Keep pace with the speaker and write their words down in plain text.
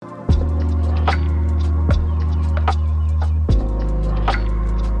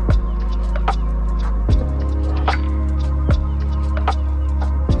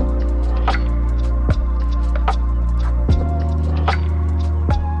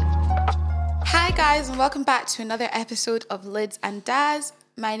guys, and welcome back to another episode of Lids and Daz.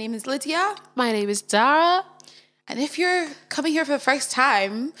 My name is Lydia. My name is Dara. And if you're coming here for the first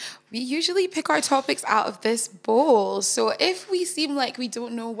time, we usually pick our topics out of this bowl. So if we seem like we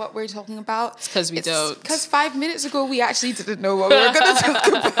don't know what we're talking about, It's because we don't. Because 5 minutes ago, we actually didn't know what we were going to talk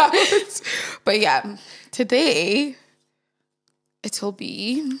about. But yeah, today, it'll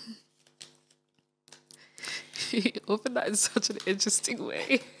be... You opened that in such an interesting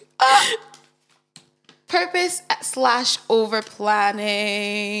way. Purpose /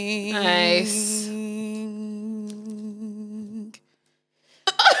 overplanning. Nice.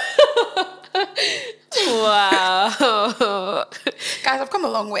 Wow. Guys, I've come a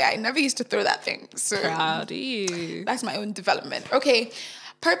long way. I never used to throw that thing. So Proud of you. that's my own development. Okay.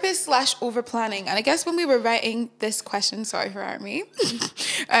 Purpose / overplanning. And I guess when we were writing this question, sorry for Army,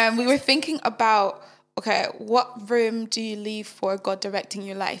 we were thinking about, okay, what room do you leave for God directing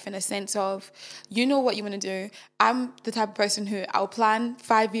your life, in a sense of, you know what you want to do. I'm the type of person who I'll plan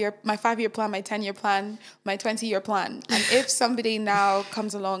my 5-year plan, my 10-year plan, my 20-year plan. And if somebody now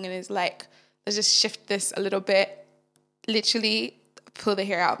comes along and is like, let's just shift this a little bit, literally pull the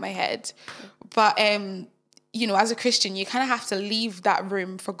hair out of my head. But, you know, as a Christian, you kind of have to leave that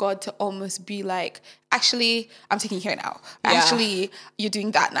room for God to almost be like, actually, I'm taking you here now. Yeah. Actually, you're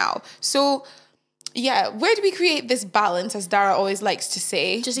doing that now. So... yeah, where do we create this balance, as Dara always likes to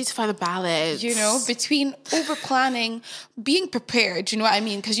say? Just need to find a balance. You know, between over-planning, being prepared, you know what I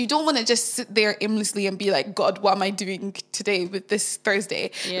mean? Because you don't want to just sit there aimlessly and be like, God, what am I doing today with this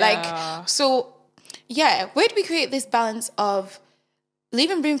Thursday? Yeah. Like, so, yeah, where do we create this balance of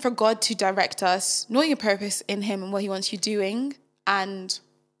leaving room for God to direct us, knowing your purpose in Him and what He wants you doing, and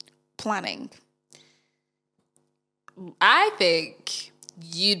planning? I think...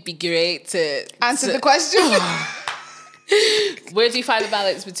 you'd be great to Answer the question. Where do you find the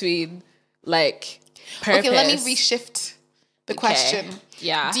balance between, like, purpose? Okay, let me reshift the question.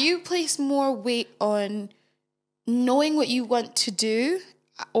 Yeah. Do you place more weight on knowing what you want to do,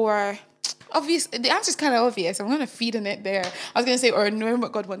 or obviously the answer is kind of obvious. I'm going to feed in it there. I was going to say, or knowing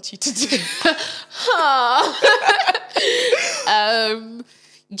what God wants you to do.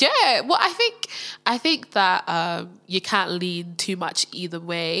 Yeah, well, I think that you can't lean too much either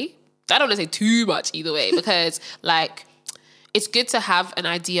way. I don't want to say too much either way, because like it's good to have an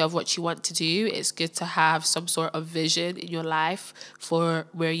idea of what you want to do. It's good to have some sort of vision in your life for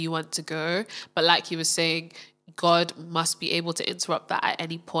where you want to go. But like you were saying, God must be able to interrupt that at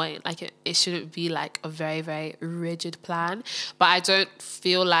any point. Like it shouldn't be like a very, very rigid plan. But I don't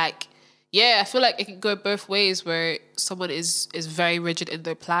feel like... yeah, I feel like it can go both ways, where someone is very rigid in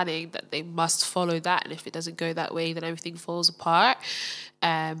their planning, that they must follow that. And if it doesn't go that way, then everything falls apart.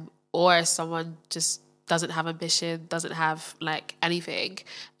 Or someone just doesn't have ambition, doesn't have like anything.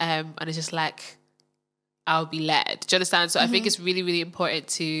 And it's just like, I'll be led. Do you understand? So I think it's really, really important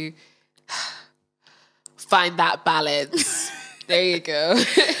to find that balance. There you go.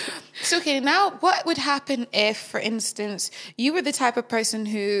 So, okay, now what would happen if, for instance, you were the type of person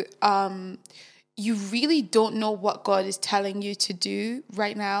who you really don't know what God is telling you to do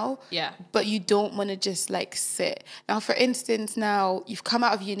right now, but you don't want to just like sit. Now, for instance, now you've come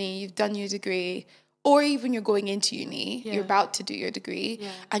out of uni, you've done your degree, or even you're going into uni, you're about to do your degree,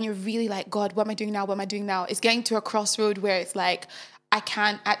 and you're really like, God, what am I doing now? What am I doing now? It's getting to a crossroad where it's like, I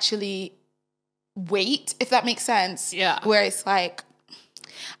can't actually wait, if that makes sense. Yeah. Where it's like,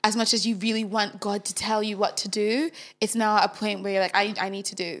 as much as you really want God to tell you what to do, it's now at a point where you're like, I need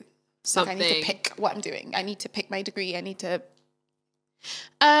to do something. Like, I need to pick what I'm doing. I need to pick my degree. I need to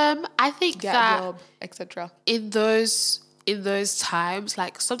I think get that a job, etc. in those times,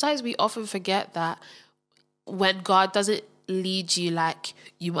 like sometimes we often forget that when God doesn't lead you, like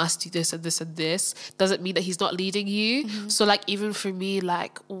you must do this and this and this, doesn't mean that He's not leading you. So like even for me,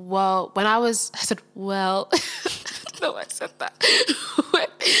 like, well, I said no, I said that.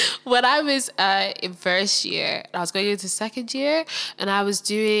 When I was in first year, I was going into second year, and I was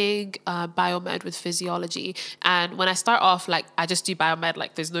doing biomed with physiology. And when I start off, like I just do biomed,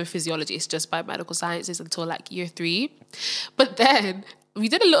 like there's no physiology, it's just biomedical sciences until like year 3. But then we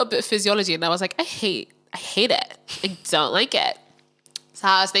did a little bit of physiology, and I was like, I hate it. I don't like it. So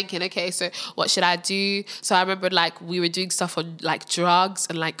I was thinking, okay, so what should I do? So I remember like we were doing stuff on like drugs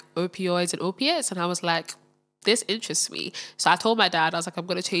and like opioids and opiates, and I was like, this interests me. So I told my dad, I was like, I'm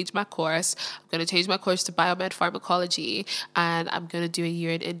going to change my course. I'm going to change my course to biomed pharmacology, and I'm going to do a year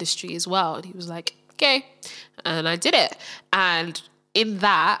in industry as well. And he was like, okay. And I did it. And in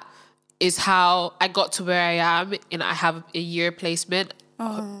that is how I got to where I am. And I have a year placement.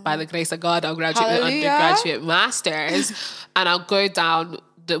 By the grace of God, I'll graduate with undergraduate masters. And I'll go down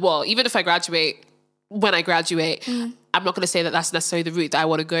even if I graduate when I graduate. I'm not going to say that that's necessarily the route that I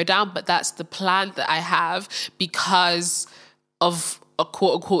want to go down, but that's the plan that I have because of a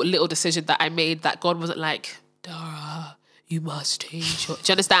quote unquote little decision that I made that God wasn't like, Dara, you must change. Do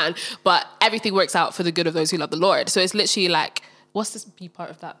you understand? But everything works out for the good of those who love the Lord. So it's literally like, what's this B part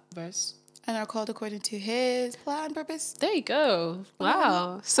of that verse? And are called according to his plan, purpose. There you go.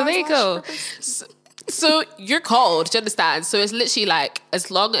 Wow. So there you go. So you're called. Do you understand? So it's literally like, as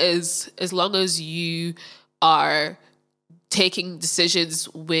long as you are taking decisions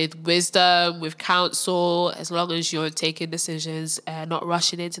with wisdom, with counsel, as long as you're taking decisions and not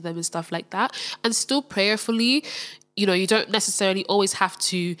rushing into them and stuff like that, and still prayerfully, you know, you don't necessarily always have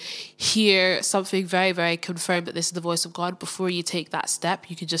to hear something very, very confirmed that this is the voice of God before you take that step.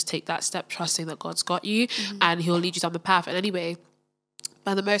 You can just take that step trusting that God's got you and he'll lead you down the path. And anyway,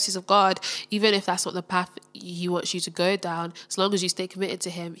 by the mercies of God, even if that's not the path he wants you to go down, as long as you stay committed to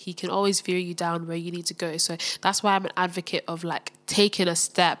him, he can always veer you down where you need to go. So that's why I'm an advocate of like taking a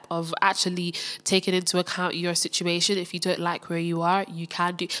step, of actually taking into account your situation. If you don't like where you are, you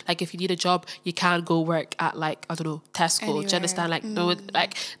can do, like if you need a job, you can go work at like, I don't know, Tesco. Anywhere. Do you understand? Like, no,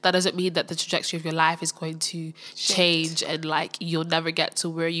 like that doesn't mean that the trajectory of your life is going to change and like you'll never get to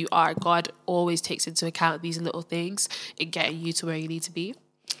where you are. God always takes into account these little things in getting you to where you need to be.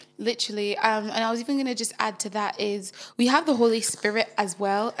 Literally, and I was even going to just add to that is we have the Holy Spirit as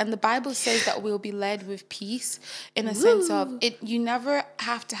well, and the Bible says that we'll be led with peace in a sense of it. You never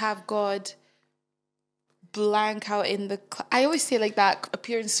have to have God blank out in the I always say like that,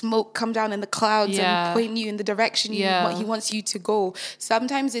 appear in smoke, come down in the clouds and point you in the direction what he wants you to go.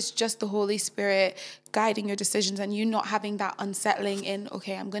 Sometimes it's just the Holy Spirit guiding your decisions and you not having that unsettling in,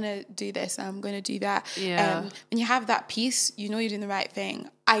 okay, I'm gonna do this, I'm gonna do that. When you have that peace, you know you're doing the right thing,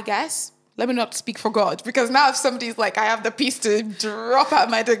 I guess. Let me not speak for God, because now if somebody's like, I have the peace to drop out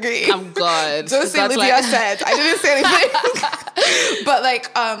my degree, I'm God. Don't say Lydia said. I didn't say anything. But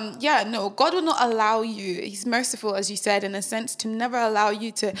like, God will not allow you. He's merciful, as you said, in a sense, to never allow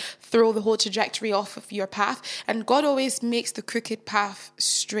you to throw the whole trajectory off of your path. And God always makes the crooked path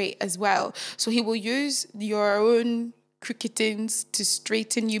straight as well. So he will use your own cricketings to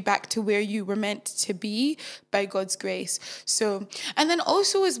straighten you back to where you were meant to be by God's grace. So, and then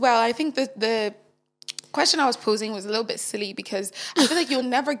also as well, I think that the question I was posing was a little bit silly, because I feel like you'll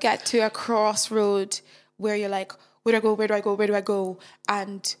never get to a crossroad where you're like, where do I go? Where do I go? Where do I go?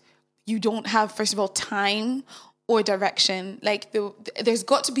 And you don't have, first of all, time or direction. Like there's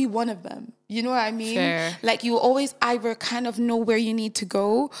got to be one of them. You know what I mean? Fair. Like you always either kind of know where you need to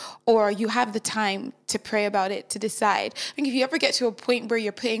go, or you have the time to pray about it, to decide. I think if you ever get to a point where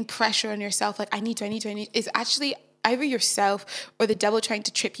you're putting pressure on yourself, like I need to, it's actually either yourself or the devil trying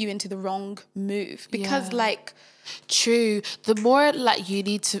to trip you into the wrong move. Because like... True. The more like you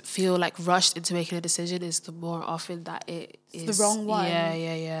need to feel like rushed into making a decision is the more often that it is the wrong one.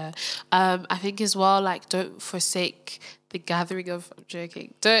 Yeah. I think as well, like don't forsake the gathering of, I'm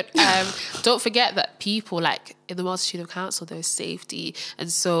joking. Don't forget that people, like in the multitude of counsel, there's safety.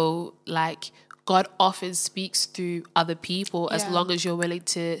 And so like God often speaks through other people as long as you're willing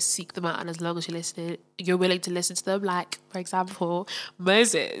to seek them out and as long as you're willing to listen to them. Like, for example,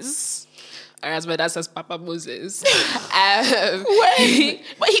 Moses. Or as my dad says, Papa Moses. But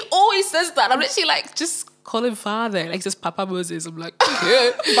he always says that. I'm literally like, just call him father. Like, just Papa Moses. I'm like,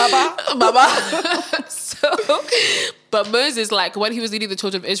 okay. Baba. But Moses, like, when he was leading the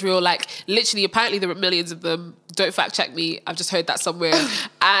children of Israel, like, literally, apparently there were millions of them. Don't fact check me. I've just heard that somewhere.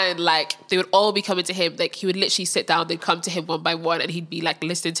 And, like, they would all be coming to him. Like, he would literally sit down. They'd come to him one by one. And he'd be, like,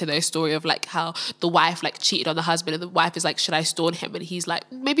 listening to their story of, like, how the wife, like, cheated on the husband. And the wife is like, should I stone him? And he's like,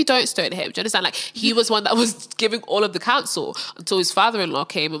 maybe don't stone him. Do you understand? Like, he was one that was giving all of the counsel until his father-in-law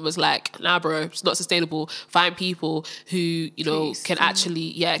came and was like, nah, bro, it's not sustainable. Find people who, you know, can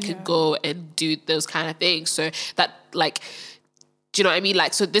actually, can go and do those kind of things. So that, like, do you know what I mean?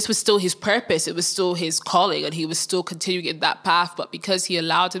 Like, so this was still his purpose. It was still his calling and he was still continuing in that path. But because he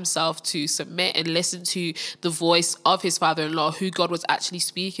allowed himself to submit and listen to the voice of his father-in-law, who God was actually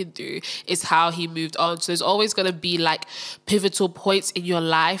speaking through, is how he moved on. So there's always going to be like pivotal points in your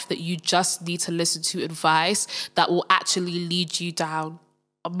life that you just need to listen to advice that will actually lead you down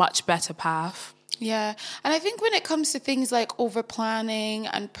a much better path. Yeah. And I think when it comes to things like over planning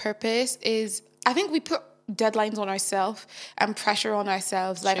and purpose I think we put deadlines on ourselves and pressure on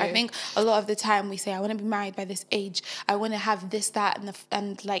ourselves. Like, True. I think a lot of the time we say, I want to be married by this age. I want to have this, that,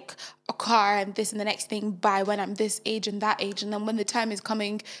 and like a car and this and the next thing by when I'm this age and that age. And then when the time is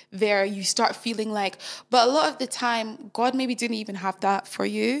coming there, you start feeling like, but a lot of the time, God maybe didn't even have that for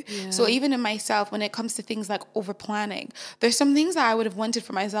you. Yeah. So even in myself, when it comes to things like over planning, there's some things that I would have wanted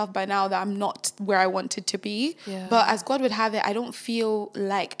for myself by now that I'm not where I wanted to be. Yeah. But as God would have it, I don't feel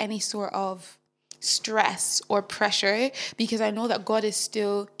like any sort of stress or pressure, because I know that God is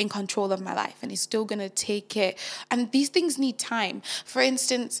still in control of my life and he's still going to take it. And these things need time. For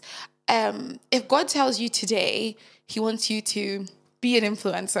instance, if God tells you today he wants you to be an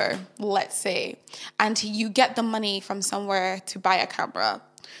influencer, let's say, and you get the money from somewhere to buy a camera,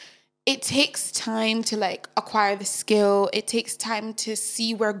 it takes time to like acquire the skill. It takes time to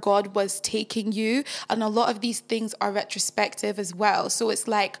see where God was taking you. And a lot of these things are retrospective as well. So it's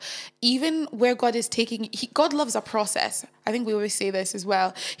like, even where God is taking, God loves a process. I think we always say this as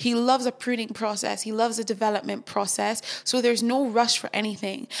well. He loves a pruning process. He loves a development process. So there's no rush for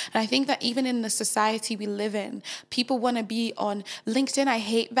anything. And I think that even in the society we live in, people want to be on LinkedIn. I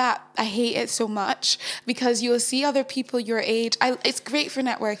hate that. I hate it so much, because you'll see other people your age. It's great for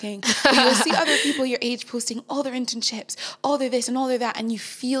networking. But you'll see other people your age posting all their internships, all their this and all their that. And you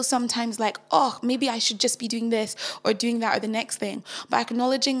feel sometimes like, oh, maybe I should just be doing this or doing that or the next thing. But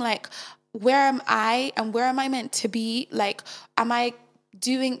acknowledging like, where am I and where am I meant to be? Like, am I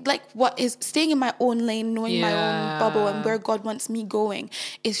doing like what is staying in my own lane, knowing my own bubble and where God wants me going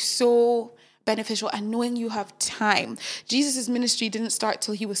is so beneficial. And knowing you have time. Jesus' ministry didn't start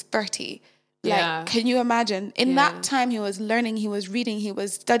till he was 30. Like, can you imagine? In that time, he was learning, he was reading, he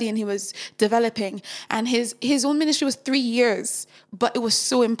was studying, he was developing. And his own ministry was 3 years, but it was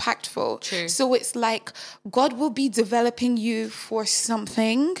so impactful. True. So it's like, God will be developing you for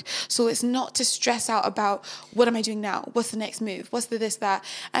something. So it's not to stress out about, what am I doing now? What's the next move? What's the this, that?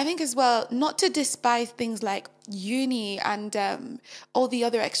 I think as well, not to despise things like uni and all the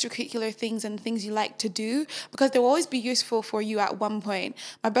other extracurricular things and things you like to do, because they'll always be useful for you at one point.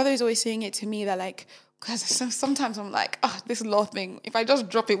 My brother is always saying it to me that like, because sometimes I'm like, this law thing, if I just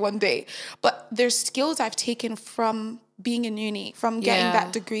drop it one day. But there's skills I've taken from being in uni, from getting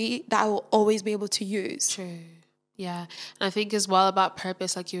that degree, that I will always be able to use. True. Yeah. And I think as well about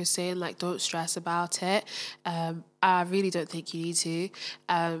purpose, like you were saying, like, don't stress about it. I really don't think you need to.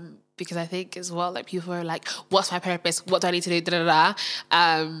 Because I think as well, like, people are like, what's my purpose? What do I need to do? Da, da,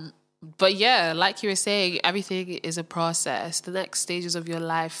 da. But yeah, like you were saying, everything is a process. The next stages of your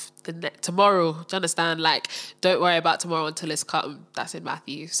life, tomorrow, do you understand? Like, don't worry about tomorrow until it's come. That's in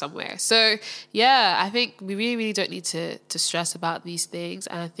Matthew somewhere. So yeah, I think we really, really don't need to stress about these things.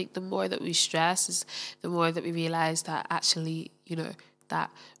 And I think the more that we stress is the more that we realize that actually, you know, that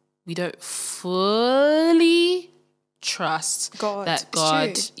we don't fully trust that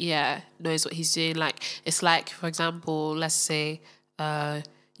God, knows what he's doing. Like, it's like, for example, let's say,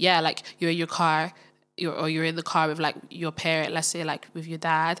 like you're in your car, you're in the car with like your parent, let's say like with your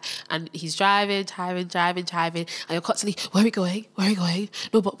dad, and he's driving, and you're constantly, where are we going?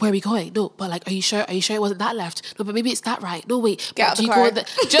 No, but where are we going? No, but like, are you sure it wasn't that left? No, but maybe it's that right. No, wait. Get out the car. Do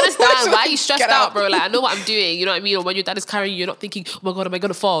you understand? Why are you stressed out, bro? Like, I know what I'm doing, you know what I mean? Or when your dad is carrying you, you're not thinking, oh my God, am I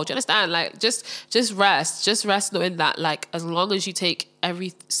gonna fall? Do you understand? Like, just rest knowing that, like, as long as you take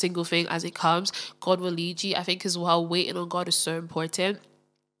every single thing as it comes, God will lead you. I think as well, waiting on God is so important.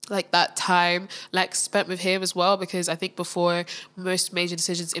 Like, that time like spent with him as well, because I think before most major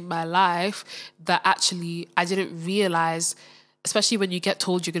decisions in my life that actually I didn't realize, especially when you get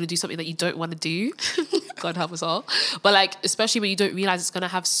told you're going to do something that you don't want to do, God help us all, but like, especially when you don't realize it's going to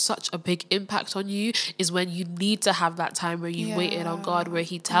have such a big impact on you, is when you need to have that time where you've waited on God, where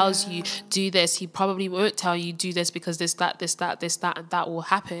he tells you, do this. He probably won't tell you, do this, because this, that, and that will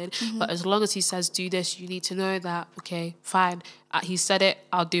happen. But as long as he says, do this, you need to know that, okay, fine. He said it,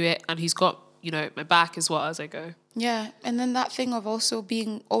 I'll do it. And he's got, you know, my back as well as I go. Yeah. And then that thing of also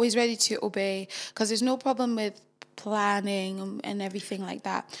being always ready to obey, because there's no problem with planning and everything like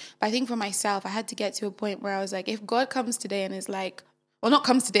that. But I think for myself, I had to get to a point where I was like, if God comes today and is like, well, not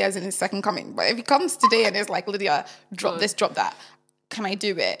comes today as in his second coming, but if he comes today and is like, Lydia, drop this, drop that, can I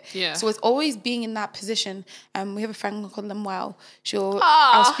do it? Yeah. So it's always being in that position. We have a friend called Lemuel.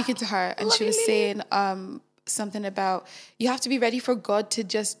 I was speaking to her and she was saying something about, you have to be ready for God to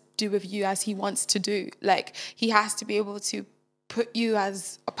just do with you as he wants to do. Like, he has to be able to put you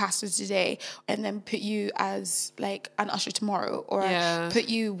as a pastor today and then put you as like an usher tomorrow, or put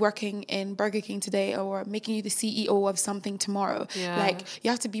you working in Burger King today, or making you the CEO of something tomorrow. Like,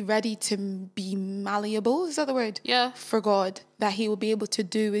 you have to be ready to be malleable, is that the word? Yeah. For God. that he will be able to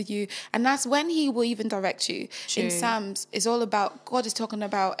do with you. And that's when he will even direct you. True. In Psalms, it's all about, God is talking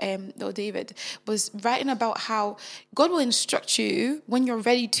about, David was writing about how God will instruct you when you're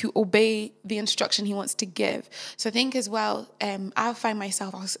ready to obey the instruction he wants to give. So I think as well, I'll find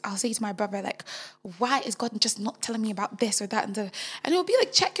myself, I'll say to my brother, like, why is God just not telling me about this or that? And it'll be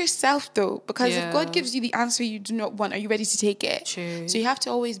like, check yourself though, because if God gives you the answer you do not want, are you ready to take it? True. So you have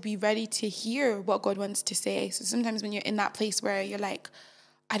to always be ready to hear what God wants to say. So sometimes when you're in that place where you're like,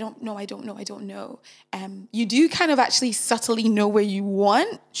 I don't know. You do kind of actually subtly know where you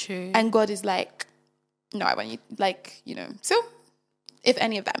want. True. And God is like, no, I want you, like, So if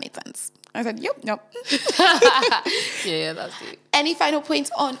any of that made sense. I said, yep, nope. Yeah, that's it. Any final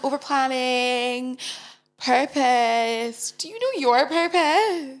points on overplanning, purpose? Do you know your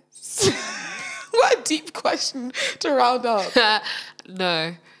purpose? What a deep question to round up.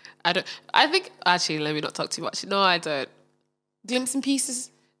 No, I don't. I think, actually, let me not talk too much. No, I don't. Glimpse and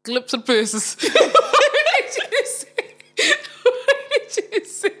pieces. Glimpse and pieces. Why did you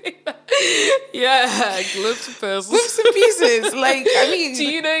say that? Yeah, glimpse and pieces. Glimpse and pieces. Like, I mean. Do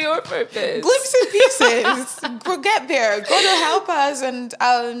you know your purpose? Glimpse and pieces. We'll get there. God will help us and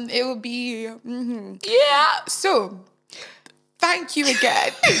it will be. Mm-hmm. Yeah. So, thank you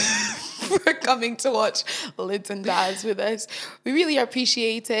again for coming to watch Lids and Dads with us. We really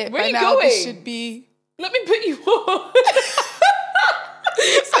appreciate it. Where are you now, going? This should be. Let me put you on.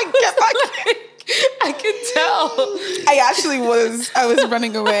 It's like, get back. I can tell. I was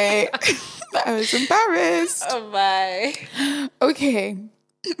running away. I was embarrassed. Oh my. Okay.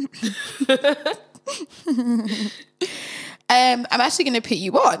 I'm actually going to put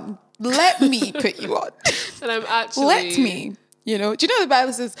you on. Let me put you on. And I'm actually. Let me. Do you know the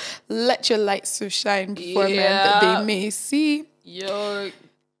Bible says, let your light so shine before men that they may see.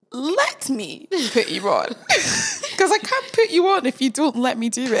 Let me put you on. Because I can't put you on if you don't let me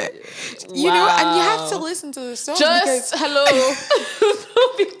do it. You know, and you have to listen to the song. Hello.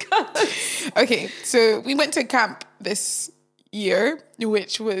 Because. Okay, so we went to camp this year,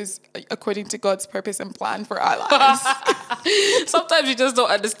 which was according to God's purpose and plan for our lives. Sometimes you just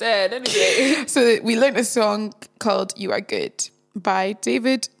don't understand anyway. So we learned a song called You Are Good by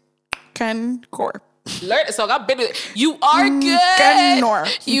David Cancor. Learn the song. I've been with it. You are good.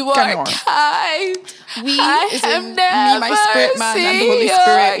 You are kind. I am never me, my spirit man, and the Holy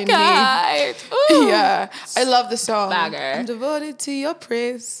Spirit in kind. Me. Yeah, I love the song. Bagger. I'm devoted to your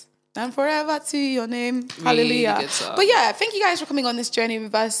praise and forever to your name. Really Hallelujah. good song. But yeah, thank you guys for coming on this journey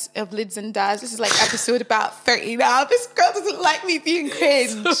with us of Lids and Dads. This is like episode about 30 now. This girl doesn't like me being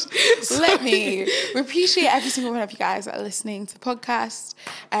cringe. Let me. We appreciate every single one of you guys that are listening to the podcast.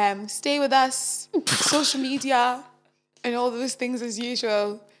 Stay with us, social media, and all those things as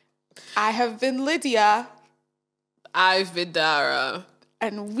usual. I have been Lydia. I've been Dara.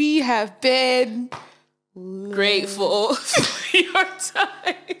 And we have been... grateful for your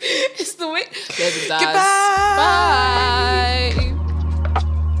time. It's the way. Goodbye. Bye.